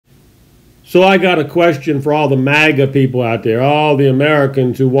So I got a question for all the MAGA people out there, all the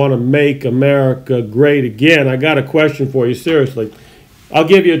Americans who want to make America great again. I got a question for you, seriously. I'll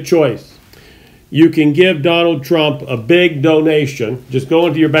give you a choice. You can give Donald Trump a big donation. Just go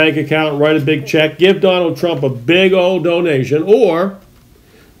into your bank account and write a big check. Give Donald Trump a big old donation. Or,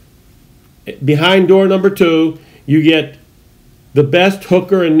 behind door number 2, you get the best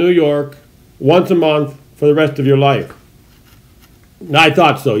hooker in New York once a month for the rest of your life. I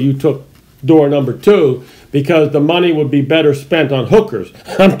thought so. You took door number 2 because the money would be better spent on hookers.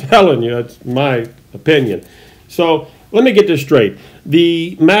 I'm telling you, that's my opinion. So let me get this straight.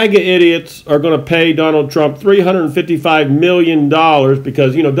 The MAGA idiots are going to pay Donald Trump $355 million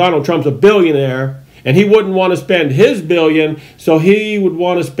because, you know, Donald Trump's a billionaire and he wouldn't want to spend his billion, so he would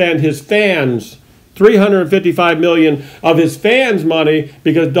want to spend his fans $355 million of his fans' money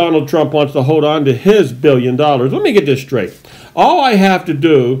because Donald Trump wants to hold on to his $1 billion. Let me get this straight. All I have to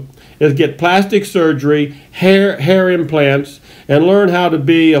do is get plastic surgery, hair implants, and learn how to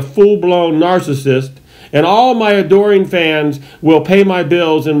be a full-blown narcissist, and all my adoring fans will pay my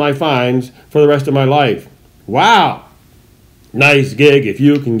bills and my fines for the rest of my life. Wow. Nice gig if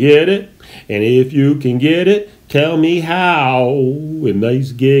you can get it. And if you can get it, tell me how. A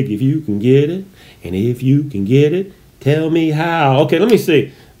nice gig if you can get it. And if you can get it, tell me how. Okay, let me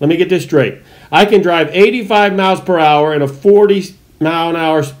see. Let me get this straight. I can drive 85 miles per hour in a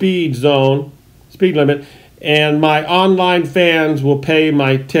 40-mile-an-hour speed limit, and my online fans will pay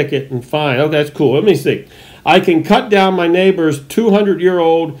my ticket and fine. Okay, that's cool. Let me see. I can cut down my neighbor's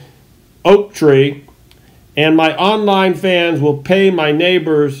 200-year-old oak tree, and my online fans will pay my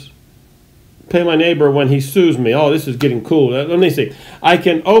neighbor when he sues me. Oh, this is getting cool. Let me see. I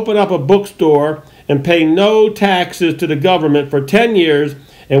can open up a bookstore and pay no taxes to the government for 10 years,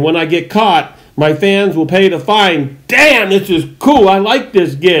 and when I get caught, my fans will pay the fine. Damn, this is cool. I like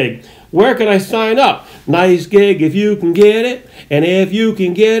this gig. Where can I sign up? Nice gig if you can get it. And if you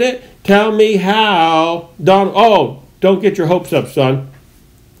can get it, tell me how. Don't get your hopes up, son.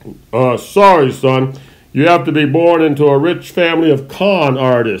 Sorry, son. You have to be born into a rich family of con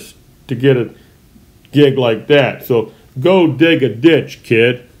artists to get a gig like that. So go dig a ditch,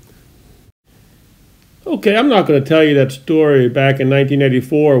 kid. Okay, I'm not going to tell you that story back in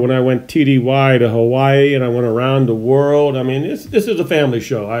 1984 when I went TDY to Hawaii and I went around the world. I mean, this is a family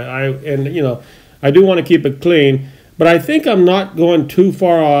show. I do want to keep it clean, but I think I'm not going too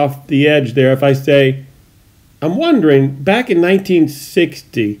far off the edge there if I say, I'm wondering, back in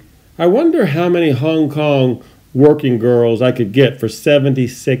 1960, I wonder how many Hong Kong working girls I could get for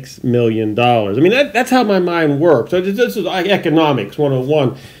 $76 million. I mean, that's how my mind works. This is economics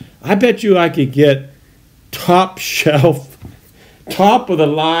 101. I bet you I could get top shelf, top of the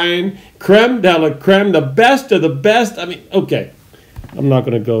line, creme de la creme, the best of the best. I mean, okay, I'm not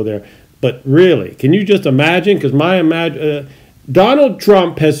going to go there. But really, can you just imagine? Because Donald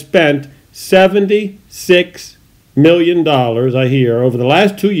Trump has spent $76 million, I hear, over the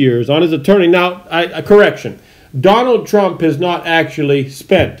last 2 years on his attorney. Now, a correction. Donald Trump has not actually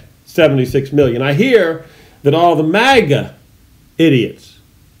spent $76 million. I hear that all the MAGA idiots,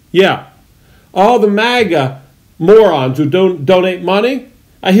 all the MAGA morons who don't donate money,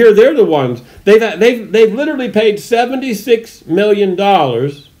 I hear they're the ones. They've literally paid $76 million,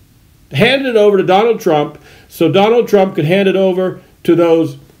 handed it over to Donald Trump, so Donald Trump could hand it over to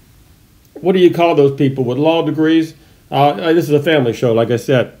those, what do you call those people with law degrees? This is a family show, like I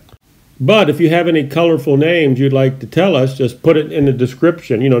said. But if you have any colorful names you'd like to tell us, just put it in the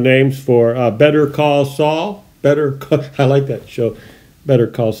description. You know, names for Better Call Saul. I like that show. Better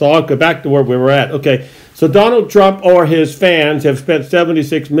Call Saul. I'll go back to where we were at. Okay, so Donald Trump or his fans have spent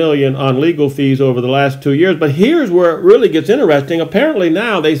 $76 million on legal fees over the last 2 years. But here's where it really gets interesting. Apparently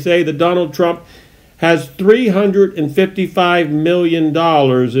now they say that Donald Trump has $355 million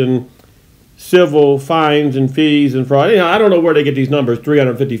in civil fines and fees and fraud. Anyhow, I don't know where they get these numbers,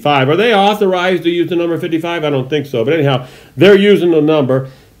 355. Are they authorized to use the number 55? I don't think so. But anyhow, they're using the number,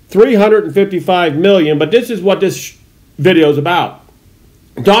 $355 million. But this is what this video is about.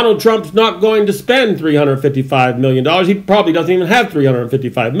 Donald Trump's not going to spend $355 million. He probably doesn't even have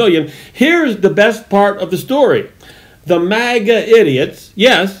 $355 million. Here's the best part of the story. The MAGA idiots,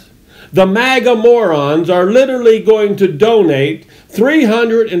 yes, the MAGA morons are literally going to donate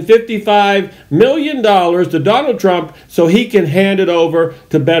 $355 million to Donald Trump so he can hand it over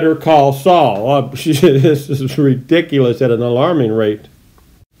to Better Call Saul. This is ridiculous at an alarming rate.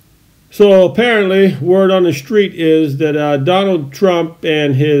 So apparently, word on the street is that Donald Trump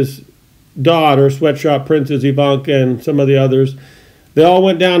and his daughter, Sweatshop Princess Ivanka, and some of the others, They all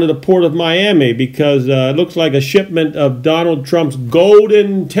went down to the port of Miami because it looks like a shipment of Donald Trump's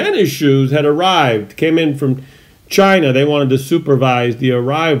golden tennis shoes had arrived. Came in from China. They wanted to supervise the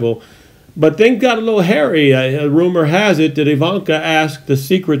arrival. But things got a little hairy. Rumor has it that Ivanka asked the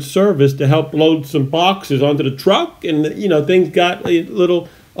Secret Service to help load some boxes onto the truck. And, things got a little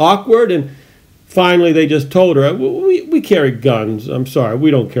awkward. And finally, they just told her, we carry guns. I'm sorry,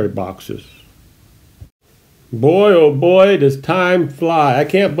 we don't carry boxes. Boy, oh boy, does time fly. I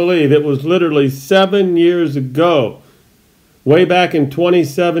can't believe it was literally 7 years ago, way back in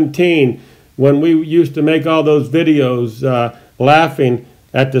 2017, when we used to make all those videos laughing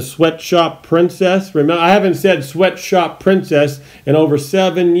at the sweatshop princess. Remember, I haven't said sweatshop princess in over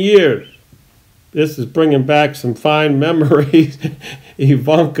 7 years. This is bringing back some fine memories.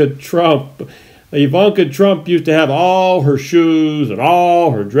 Ivanka Trump. Ivanka Trump used to have all her shoes and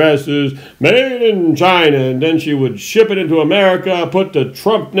all her dresses made in China, and then she would ship it into America, put the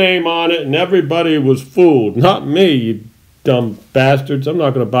Trump name on it, and everybody was fooled. Not me, you dumb bastards. I'm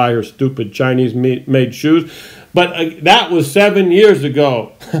not going to buy her stupid Chinese-made shoes. But that was 7 years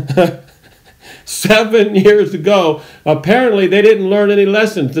ago. 7 years ago. Apparently, they didn't learn any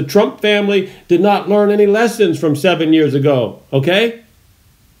lessons. The Trump family did not learn any lessons from 7 years ago, okay?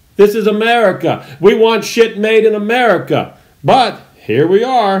 This is America. We want shit made in America. But here we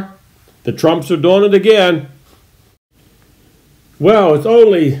are. The Trumps are doing it again. Well, it's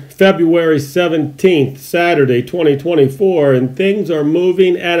only February 17th, Saturday, 2024, and things are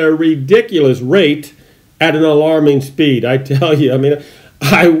moving at a ridiculous rate at an alarming speed. I tell you,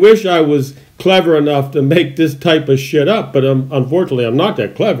 I wish I was clever enough to make this type of shit up, but unfortunately, I'm not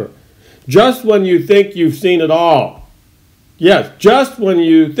that clever. Just when you think you've seen it all. Yes, just when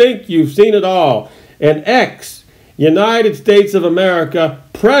you think you've seen it all, an ex-United States of America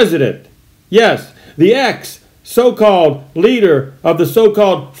president, yes, the ex-so-called leader of the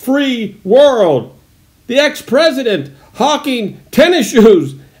so-called free world, the ex-president hawking tennis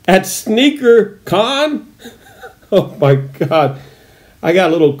shoes at Sneaker Con? Oh my God. I got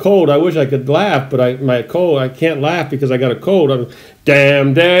a little cold. I wish I could laugh, but I can't laugh because I got a cold.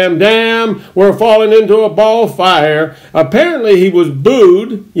 Damn, damn, damn, we're falling into a ball of fire. Apparently he was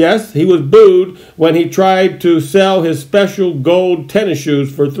booed. Yes, he was booed when he tried to sell his special gold tennis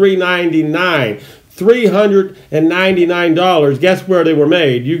shoes for $399. $399. Guess where they were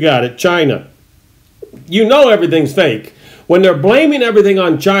made? You got it, China. You know everything's fake. When they're blaming everything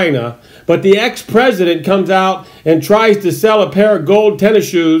on China, but the ex-president comes out and tries to sell a pair of gold tennis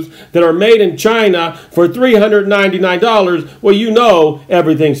shoes that are made in China for $399, well, you know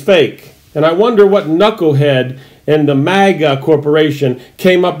everything's fake. And I wonder what knucklehead in the MAGA corporation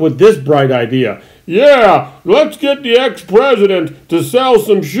came up with this bright idea. Yeah, let's get the ex-president to sell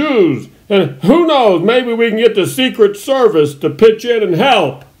some shoes. And who knows, maybe we can get the Secret Service to pitch in and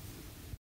help.